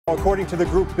According to the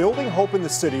group Building Hope in the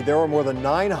City, there are more than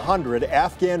 900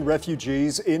 Afghan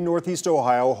refugees in Northeast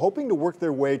Ohio hoping to work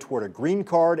their way toward a green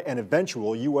card and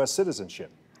eventual U.S. citizenship.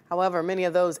 However, many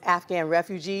of those Afghan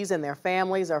refugees and their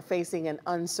families are facing an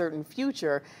uncertain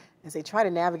future as they try to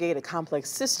navigate a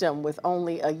complex system with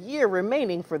only a year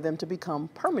remaining for them to become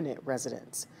permanent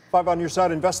residents. 5 on Your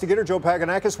Side investigator Joe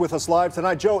Paganakis with us live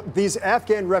tonight. Joe, these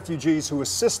Afghan refugees who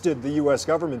assisted the U.S.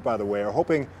 government, by the way, are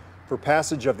hoping for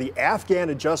passage of the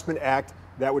Afghan Adjustment Act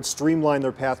that would streamline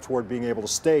their path toward being able to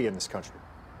stay in this country.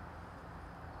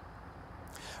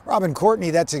 Robin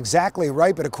Courtney, that's exactly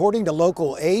right. But according to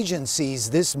local agencies,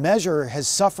 this measure has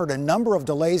suffered a number of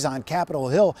delays on Capitol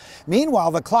Hill.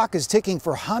 Meanwhile, the clock is ticking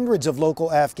for hundreds of local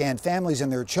Afghan families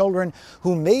and their children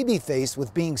who may be faced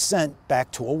with being sent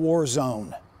back to a war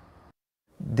zone.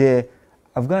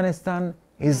 Afghanistan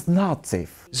is not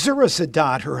safe. Zurah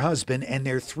Sadat, her husband, and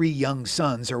their 3 young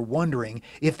sons are wondering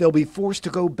if they'll be forced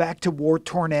to go back to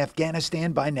war-torn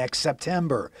Afghanistan by next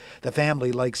September. The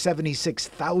family, like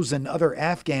 76,000 other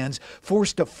Afghans,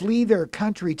 forced to flee their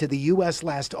country to the U.S.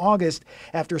 last August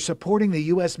after supporting the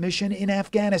U.S. mission in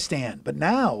Afghanistan. But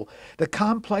now, the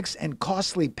complex and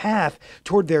costly path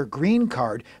toward their green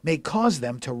card may cause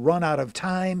them to run out of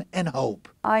time and hope.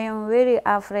 I am very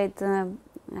afraid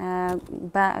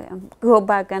go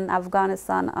back in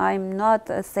Afghanistan. I'm not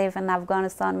safe in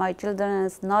Afghanistan. My children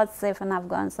is not safe in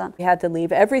Afghanistan. They had to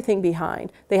leave everything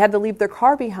behind. They had to leave their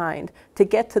car behind to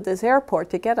get to this airport,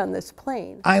 to get on this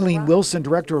plane. Eileen Wilson,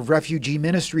 director of Refugee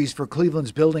Ministries for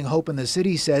Cleveland's Building Hope in the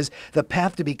City, says the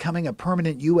path to becoming a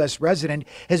permanent U.S. resident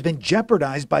has been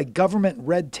jeopardized by government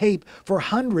red tape for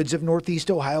hundreds of Northeast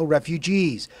Ohio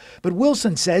refugees. But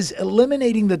Wilson says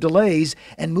eliminating the delays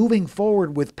and moving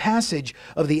forward with passage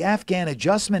of the Afghan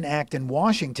Adjustment Act in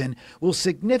Washington will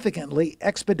significantly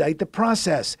expedite the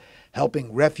process,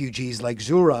 helping refugees like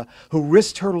Zurah, who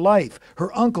risked her life,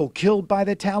 her uncle killed by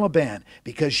the Taliban,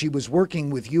 because she was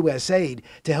working with U.S. aid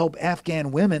to help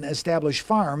Afghan women establish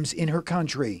farms in her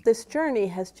country. This journey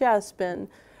has just been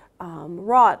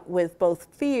wrought with both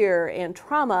fear and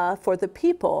trauma for the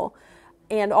people.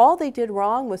 And all they did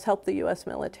wrong was help the U.S.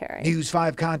 military. News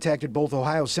 5 contacted both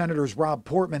Ohio Senators Rob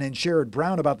Portman and Sherrod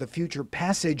Brown about the future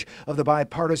passage of the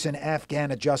bipartisan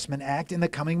Afghan Adjustment Act in the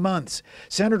coming months.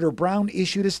 Senator Brown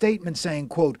issued a statement saying,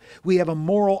 quote, "We have a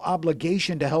moral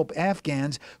obligation to help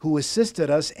Afghans who assisted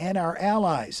us and our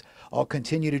allies. I'll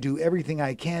continue to do everything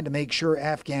I can to make sure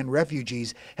Afghan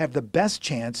refugees have the best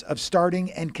chance of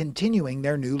starting and continuing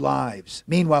their new lives."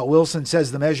 Meanwhile, Wilson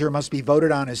says the measure must be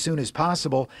voted on as soon as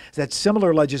possible, that similar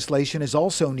legislation is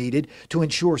also needed to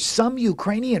ensure some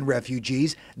Ukrainian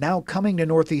refugees now coming to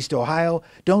Northeast Ohio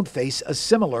don't face a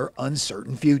similar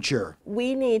uncertain future.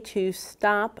 We need to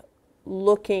stop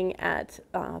looking at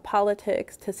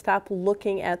politics, to stop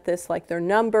looking at this like they're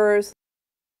numbers.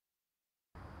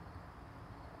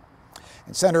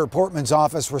 And Senator Portman's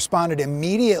office responded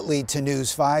immediately to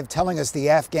News 5, telling us the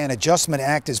Afghan Adjustment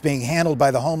Act is being handled by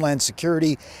the Homeland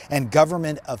Security and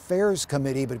Government Affairs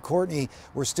Committee. But Courtney,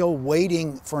 we're still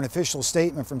waiting for an official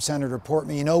statement from Senator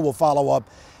Portman. You know, we'll follow up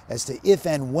as to if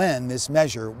and when this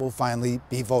measure will finally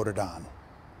be voted on.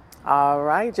 All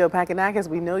right, Joe Paganakis,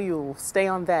 we know you'll stay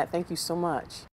on that. Thank you so much.